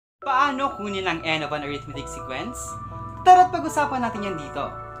Paano kunin ang n of an arithmetic sequence? Tara't pag-usapan natin yan dito.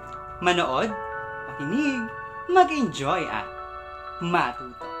 Manood, makinig, mag-enjoy at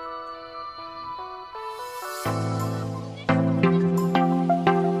matuto.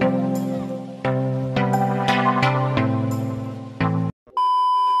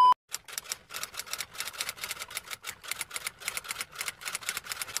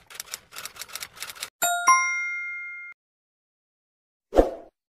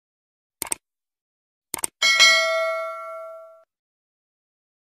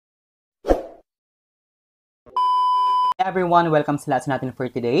 Everyone, welcome sa lesson natin for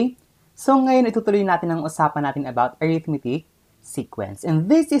today. So ngayon itutuloy natin ang usapan natin about arithmetic sequence. And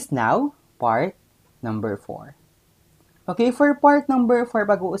this is now part number 4. Okay, for part number 4,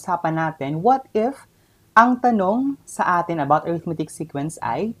 pag-uusapan natin, what if ang tanong sa atin about arithmetic sequence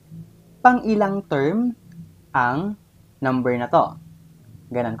ay pang ilang term ang number na to.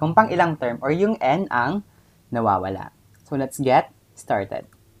 Ganun, kung pang ilang term or yung n ang nawawala. So let's get started.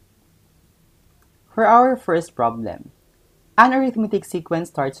 For our first problem, an arithmetic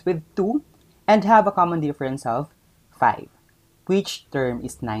sequence starts with 2 and have a common difference of 5. Which term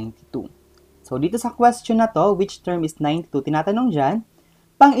is 92? So, dito sa question na to, which term is 92, tinatanong dyan,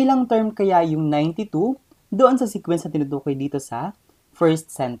 pang ilang term kaya yung 92 doon sa sequence na tinutukoy dito sa first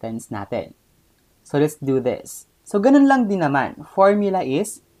sentence natin. So, let's do this. So, ganun lang din naman. Formula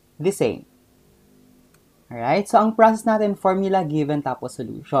is the same. Alright? So, ang process natin, formula given tapos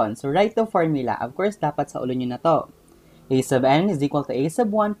solution. So, write the formula. Of course, dapat sa ulo nyo na to. A sub n is equal to a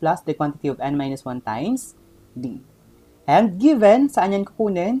sub 1 plus the quantity of n minus 1 times d. And given, saan yan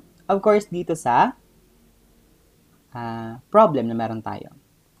kukunin? Of course, dito sa problem na meron tayo.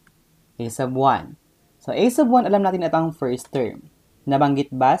 A sub 1. So, a sub 1, alam natin ito ang first term.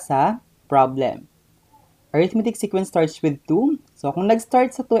 Nabanggit ba sa problem? Arithmetic sequence starts with 2. So, kung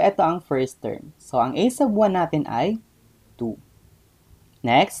nag-start sa 2, ito ang first term. So, ang a sub 1 natin ay 2.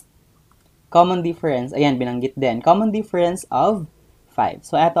 Next, common difference. Ayan, binanggit din. Common difference of 5.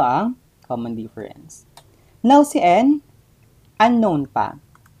 So, ito ang common difference. Now, si n, unknown pa.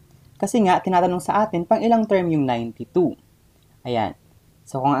 Kasi nga, tinatanong sa atin, pang ilang term yung 92. Ayan.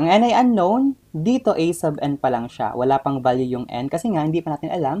 So, kung ang n ay unknown, dito a sub n pa lang siya. Wala pang value yung n kasi nga, hindi pa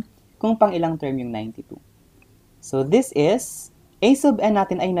natin alam kung pang ilang term yung 92. So, this is, a sub n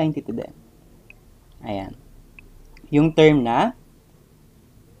natin ay 92 din. Ayan. Yung term na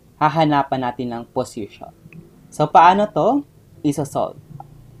hahanapan natin ng position. So, paano to? Isolve.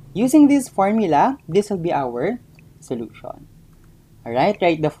 Using this formula, this will be our solution. Alright,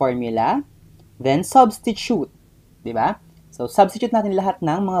 write the formula. Then, substitute. Diba? So, substitute natin lahat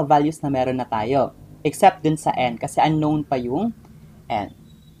ng mga values na meron na tayo. Except dun sa n, kasi unknown pa yung n.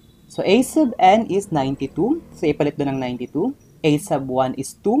 So, a sub n is 92. So, ipalit doon ng 92. A sub 1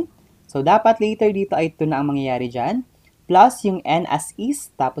 is 2. So, dapat later dito ay 2 na ang mangyayari dyan. Plus yung n as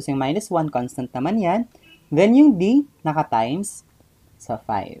is, tapos yung minus 1, constant naman yan. Then yung d, naka-times sa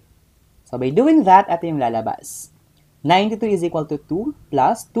 5. So by doing that, ito yung lalabas. 92 is equal to 2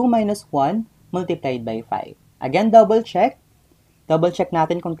 plus 2 minus 1 multiplied by 5. Again, double check. Double check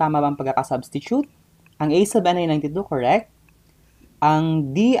natin kung tama ba ang pagkakasubstitute. Ang a sub n ay 92, correct.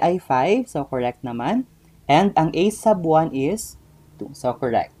 Ang d ay 5, so correct naman. And ang a sub 1 is 2, so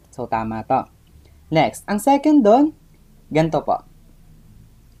correct. So tama to. Next, ang second doon, ganito po.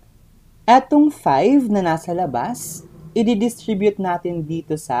 Etong 5 na nasa labas, i-distribute natin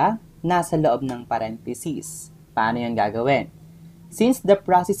dito sa nasa loob ng parentheses. Paano yan gagawin? Since the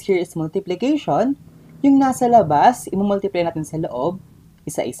process here is multiplication, yung nasa labas, i-multiply natin sa loob,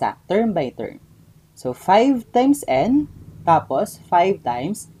 isa-isa, term by term. So, 5 times n, tapos 5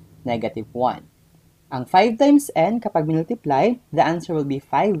 times negative 1. Ang 5 times n, kapag multiply, the answer will be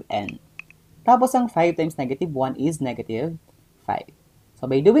 5n. Tapos, ang 5 times negative 1 is negative 5. So,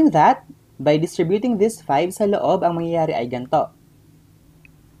 by doing that, by distributing this 5 sa loob, ang mangyayari ay ganito.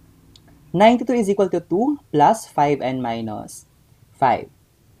 92 is equal to 2 plus 5n minus 5.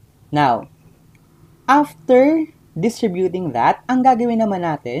 Now, after distributing that, ang gagawin naman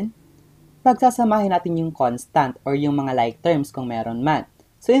natin, pagsasamahin natin yung constant or yung mga like terms kung meron man.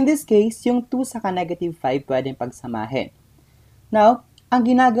 So, in this case, yung 2 saka negative 5 pwedeng pagsamahin. Now, ang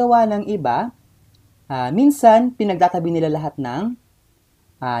ginagawa ng iba, minsan, pinagtatabi nila lahat ng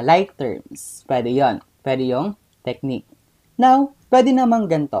like terms. Pwede yon. Pwede yung technique. Now, pwede namang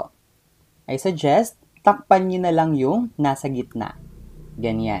ganito. I suggest, takpan nyo na lang yung nasa gitna.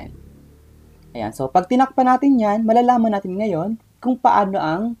 Ganyan. Ayan. So, pag tinakpan natin yan, malalaman natin ngayon kung paano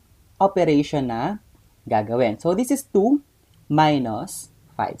ang operation na gagawin. So, this is 2 minus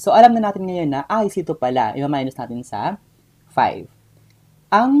 5. So, alam na natin ngayon na, si 2 pala. I-minus natin sa 5.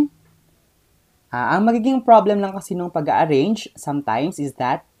 Ang Ang magiging problem lang kasi nung pag-arrange sometimes is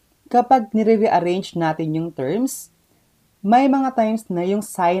that kapag nire-rearrange natin yung terms, may mga times na yung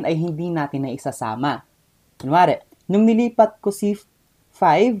sign ay hindi natin na isasama. Kunwari, nung nilipat ko si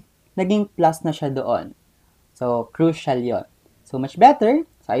 5, naging plus na siya doon. So, crucial yon. So, much better,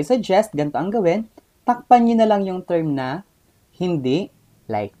 so I suggest, ganito ang gawin, takpan nyo na lang yung term na hindi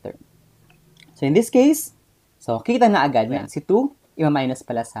like term. So, in this case, so, kita na agad yan. Si 2, ima-minus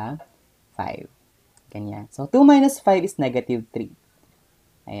pala sa 5. Ganyan. So, 2 minus 5 is negative 3.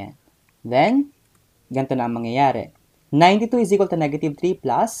 Ayan. Then, ganito na ang mangyayari. 92 is equal to negative 3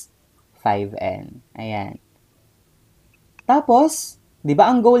 plus 5n. Ayan. Tapos, di ba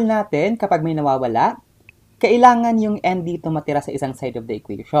ang goal natin kapag may nawawala, kailangan yung n dito matira sa isang side of the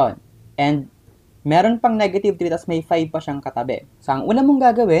equation. And, meron pang negative 3 tapos may 5 pa siyang katabi. So, ang una mong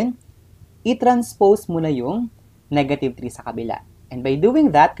gagawin, i-transpose mo na yung negative 3 sa kabila. And by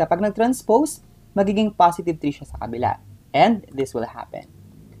doing that, kapag nag-transpose, magiging positive 3 siya sa kabila. And this will happen.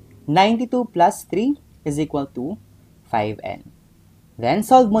 92 plus 3 is equal to 5n. Then,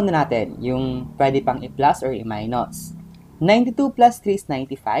 solve muna natin yung pwede pang i-plus or i-minus. 92 plus 3 is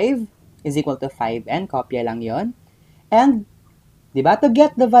 95 is equal to 5n. Kopya lang yon. And, di ba, to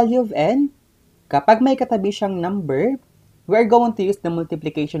get the value of n, kapag may katabi siyang number, we're going to use the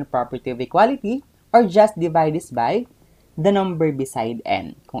multiplication property of equality or just divide this by the number beside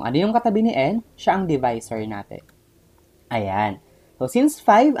n. Kung ano yung katabi ni n, siya ang divisor natin. Ayan. So, since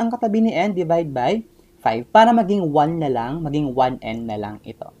 5 ang katabi ni n, divide by 5 para maging 1 na lang, maging 1n na lang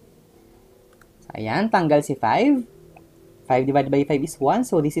ito. So, ayan. Tanggal si 5. 5 divided by 5 is 1.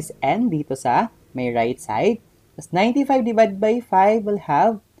 So, this is n dito sa may right side. Tapos, 95 divided by 5 will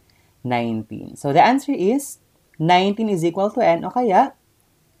have 19. So, the answer is 19 is equal to n. O kaya,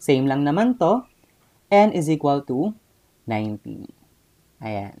 same lang naman to, n is equal to 19.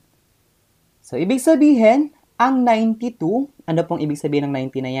 Ayan. So, ibig sabihin, ang 92, ano pong ibig sabihin ng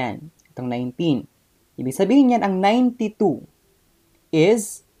 90 na yan? Itong 19. Ibig sabihin yan, ang 92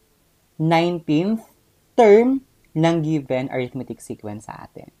 is 19th term ng given arithmetic sequence sa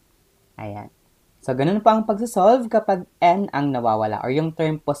atin. Ayan. So, ganun pa ang pagsasolve kapag n ang nawawala or yung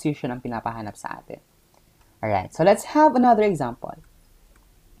term position ang pinapahanap sa atin. Alright. So, let's have another example.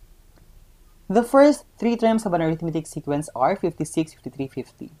 The first three terms of an arithmetic sequence are 56, 53,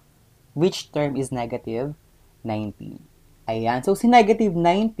 50. Which term is negative 19? Ayan. So, si negative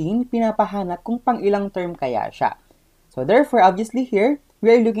 19, pinapahanap kung pang ilang term kaya siya. So, therefore, obviously here,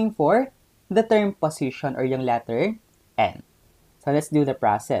 we are looking for the term position or yung letter n. So, let's do the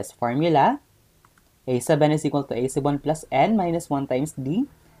process. Formula, a sub n is equal to a sub 1 plus n minus 1 times d.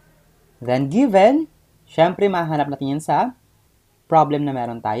 Then, given, syempre, mahanap natin yan sa problem na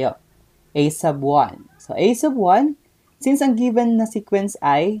meron tayo. A sub 1. So, a sub 1, since ang given na sequence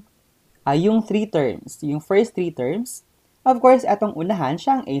ay yung 3 terms, yung first 3 terms, of course, atong unahan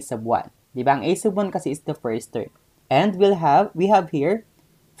siya ang a sub 1. Diba? Ang a sub 1 kasi is the first term. And we have here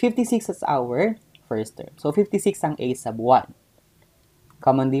 56 as our first term. So, 56 ang a sub 1.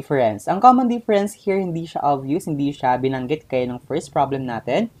 Common difference. Ang common difference here, hindi siya obvious, hindi siya binanggit kaya ng first problem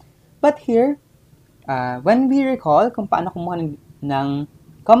natin. But here, when we recall kung paano kumuha ng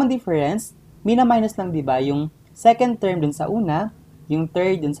common difference, mina-minus lang diba yung second term dun sa una, yung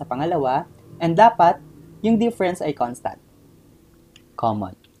third dun sa pangalawa, and dapat yung difference ay constant.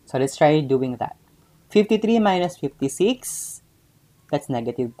 Common. So let's try doing that. 53 minus 56, that's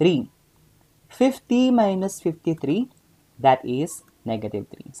negative 3. 50 minus 53, that is negative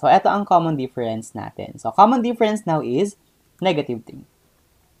 3. So ito ang common difference natin. So common difference now is negative 3.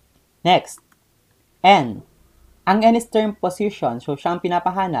 Next, n. Ang n is term position, so siyang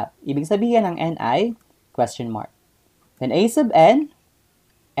pinapahanap. Ibig sabihin ng n ay question mark. Then a sub n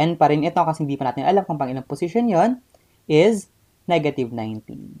pa rin ito kasi hindi pa natin alam kung pang ilang position yon, is negative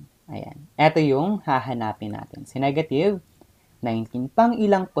 19. Ayan. Ito yung hahanapin natin. Si negative 19, pang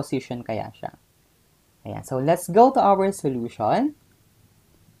ilang position kaya siya. Ayan. So let's go to our solution.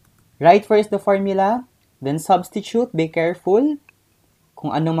 Write first the formula, then substitute, be careful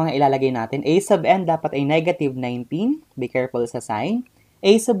kung anong mga ilalagay natin. A sub n dapat ay negative 19. Be careful sa sign.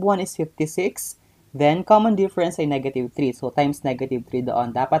 A sub 1 is 56. Then, common difference ay negative 3. So, times negative 3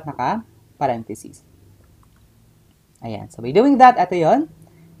 doon. Dapat naka-parenthesis. Ayan. So, by doing that, ito yun.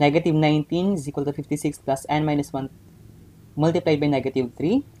 Negative 19 is equal to 56 plus n minus 1 multiplied by negative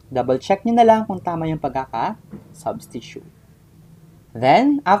 3. Double check nyo na lang kung tama yung pagkaka-substitute.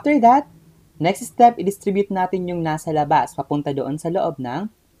 Then, after that, next step, i-distribute natin yung nasa labas, papunta doon sa loob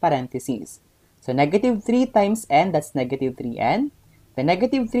ng parentheses. So, negative 3 times n, that's negative 3n. Then,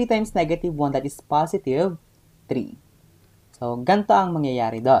 negative 3 times negative 1, that is positive 3. So, ganito ang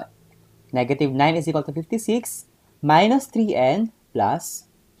mangyayari doon. Negative 9 is equal to 56 minus 3n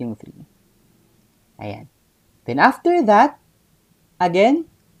plus yung 3. Ayan. Then after that, again,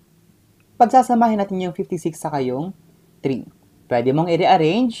 pagsasamahin natin yung 56 saka yung 3. Pwede mong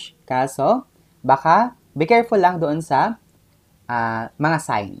i-rearrange, kaso baka be careful lang doon sa mga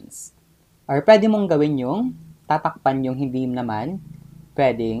signs. Or pwede mong gawin yung tatakpan yung hindi naman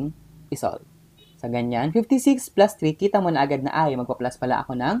pwedeng isolve. So, ganyan. 56 plus 3, kita mo na agad na magpa-plus pala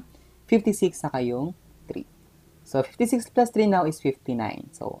ako ng 56 saka yung 3. So, 56 plus 3 now is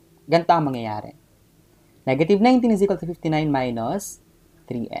 59. So, ganito ang mangyayari. Negative 19 is equal to 59 minus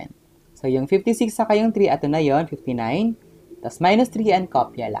 3n. So, yung 56 saka yung 3, ato na yon 59. Tapos, minus 3n,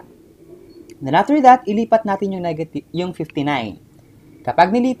 kopya lang. Then, after that, ilipat natin yung 59. Kapag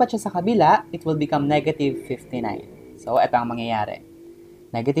nilipat siya sa kabila, it will become negative 59. So, ito ang mangyayari.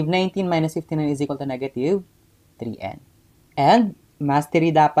 Negative 19 minus 59 is equal to negative 3n. And,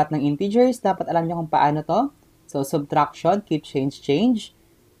 mastery dapat ng integers. Dapat alam nyo kung paano to. So, subtraction, keep, change.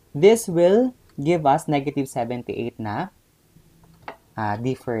 This will give us negative 78 na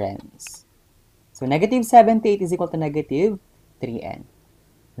difference. So, negative 78 is equal to negative 3n.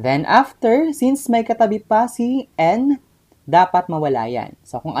 Then, after, since may katabi pa si n, dapat mawala yan.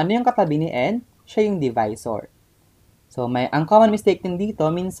 So, kung ano yung katabi ni n, siya yung divisor. So, ang common mistake din dito,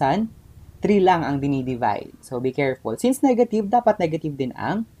 minsan, 3 lang ang dinidivide. So, be careful. Since negative, dapat negative din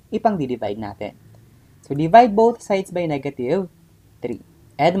ang ipang-divide natin. So, divide both sides by negative 3.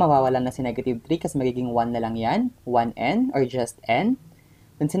 And, mawawalan na si negative 3 kasi magiging 1 na lang yan. 1n or just n.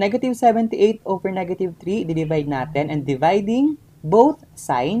 Then, si negative 78 over negative 3, i-divide natin. And dividing both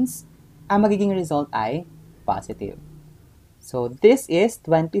signs, ang magiging result ay positive. So, this is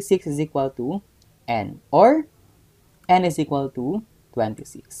 26 is equal to n. Or, n is equal to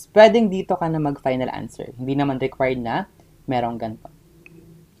 26. Pwedeng dito ka na mag-final answer. Hindi naman required na merong ganito.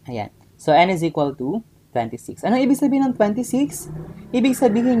 Ayan. So, n is equal to 26. Anong ibig sabihin ng 26? Ibig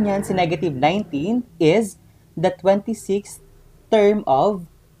sabihin yan, si negative 19 is the 26th term of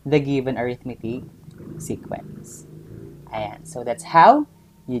the given arithmetic sequence. Ayan. So, that's how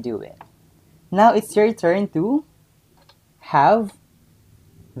you do it. Now, it's your turn to have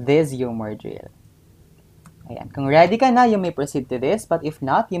this YouMore drill. Ayan. Kung ready ka na, you may proceed to this. But if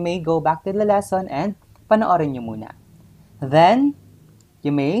not, you may go back to the lesson and panoorin nyo muna. Then,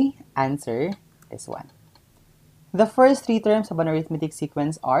 you may answer this one. The first 3 terms of an arithmetic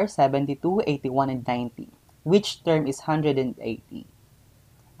sequence are 72, 81, and 90. Which term is 180?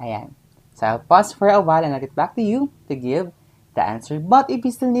 Ayan. So, I'll pause for a while and I'll get back to you to give the answer. But if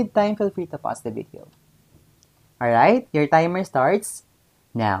you still need time, feel free to pause the video. Alright, your timer starts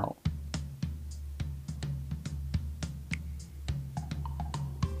now.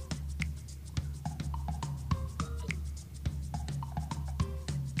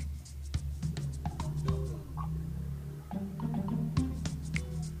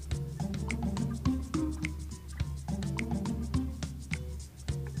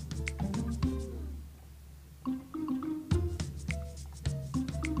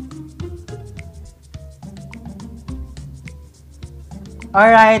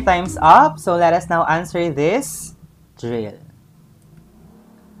 Alright, time's up. So let us now answer this drill.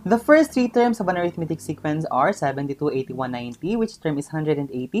 The first 3 terms of an arithmetic sequence are 72, 81, 90, which term is 180.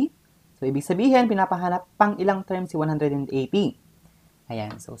 So ibig sabihin, pinapahanap pang ilang term si 180.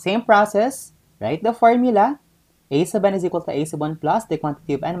 Ayan, so same process. Write the formula. A sub n is equal to A sub 1 plus the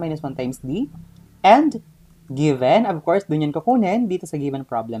quantity of n minus 1 times d. And given, of course, dun yun kukunin dito sa given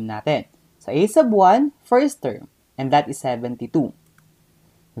problem natin. So A sub 1, first term, and that is 72.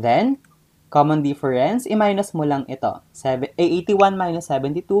 Then, common difference, i-minus mo lang ito. 81 minus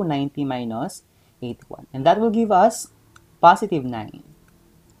 72, 90 minus 81. And that will give us positive 9.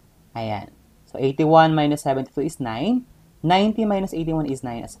 Ayan. So, 81 minus 72 is 9. 90 minus 81 is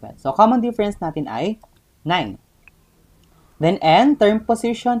 9 as well. So, common difference natin ay 9. Then, n, term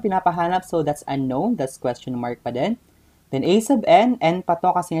position, pinapahanap. So, that's unknown. That's question mark pa din. Then, a sub n pa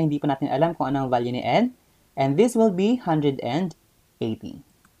to kasi nga hindi pa natin alam kung anong value ni n. And this will be 180.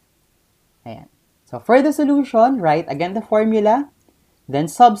 Ayan. So, for the solution, write again the formula. Then,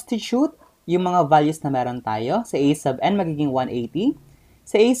 substitute yung mga values na meron tayo. Sa a sub n, magiging 180.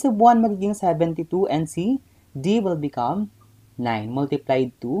 Sa a sub 1, magiging 72. And si d will become 9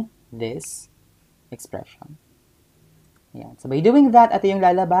 multiplied to this expression. Ayan. So, by doing that, ito yung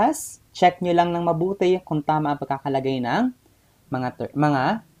lalabas. Check nyo lang ng mabuti kung tama ang pagkakalagay ng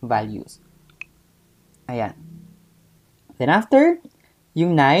mga values. Ayan. Then, after,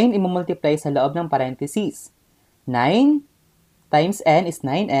 yung 9, imumultiply sa loob ng parentheses. 9 times n is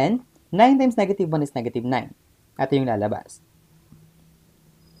 9n. 9 times negative 1 is negative 9. Ito yung lalabas.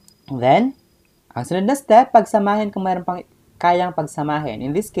 Then, ang sunod na step, pagsamahin kung mayroon pang kayang pagsamahin.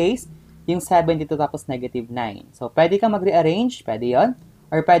 In this case, yung 72 tapos negative 9. So, pwede kang mag-rearrange, pwede yon.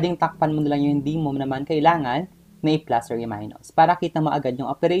 Or pwedeng takpan mo na lang yung hindi mo naman kailangan na i-plus or i-minus para kita mo agad yung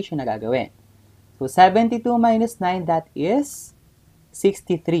operation na gagawin. So, 72 minus 9, that is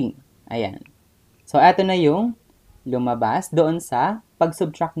 63. Ayan. So, eto na yung lumabas doon sa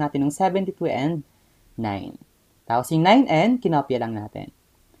pag-subtract natin ng 72 and 9. Tapos yung 9n, kinopya lang natin.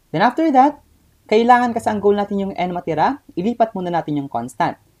 Then after that, kailangan kasi ang goal natin yung n matira, ilipat muna natin yung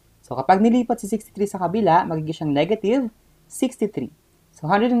constant. So kapag nilipat si 63 sa kabila, magiging siyang negative 63. So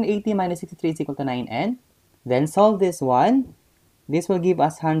 180 minus 63 is equal to 9n. Then solve this one. This will give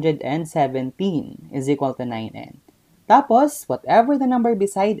us 117 is equal to 9n. Tapos, whatever the number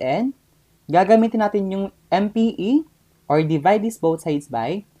beside n, gagamitin natin yung MPE or divide this both sides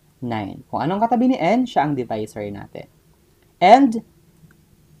by 9. Kung anong katabi ni n, siya ang divisor natin. And,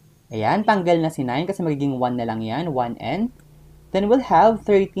 ayan, tanggal na si 9 kasi magiging 1 na lang yan, 1n. Then we'll have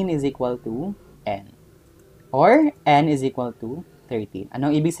 13 is equal to n. Or, n is equal to 13.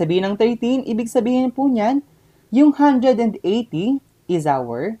 Anong ibig sabihin ng 13? Ibig sabihin po niyan, yung 180 is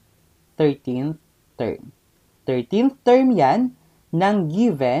our 13th term. 13th term yan ng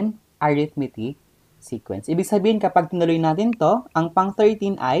given arithmetic sequence. Ibig sabihin, kapag tinuloy natin to, ang pang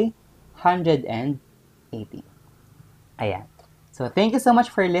 13 ay 180. Ayan. So, thank you so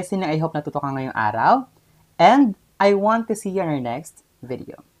much for listening. I hope natuto ka ngayong araw. And I want to see you in our next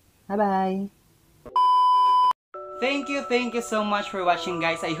video. Bye-bye! Thank you so much for watching,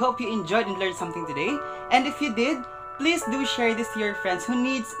 guys. I hope you enjoyed and learned something today. And if you did, please do share this to your friends who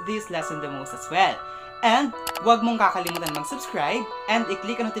needs this lesson the most as well. And huwag mong kakalimutan mag-subscribe and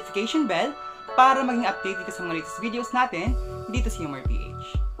i-click ang notification bell para maging updated ka sa mga latest videos natin dito sa YouMore PH.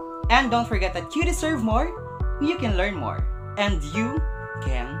 And don't forget that you deserve more, you can learn more, and you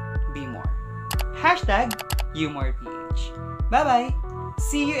can be more. #YouMorePH. Bye-bye!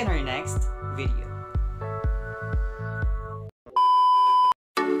 See you in our next video.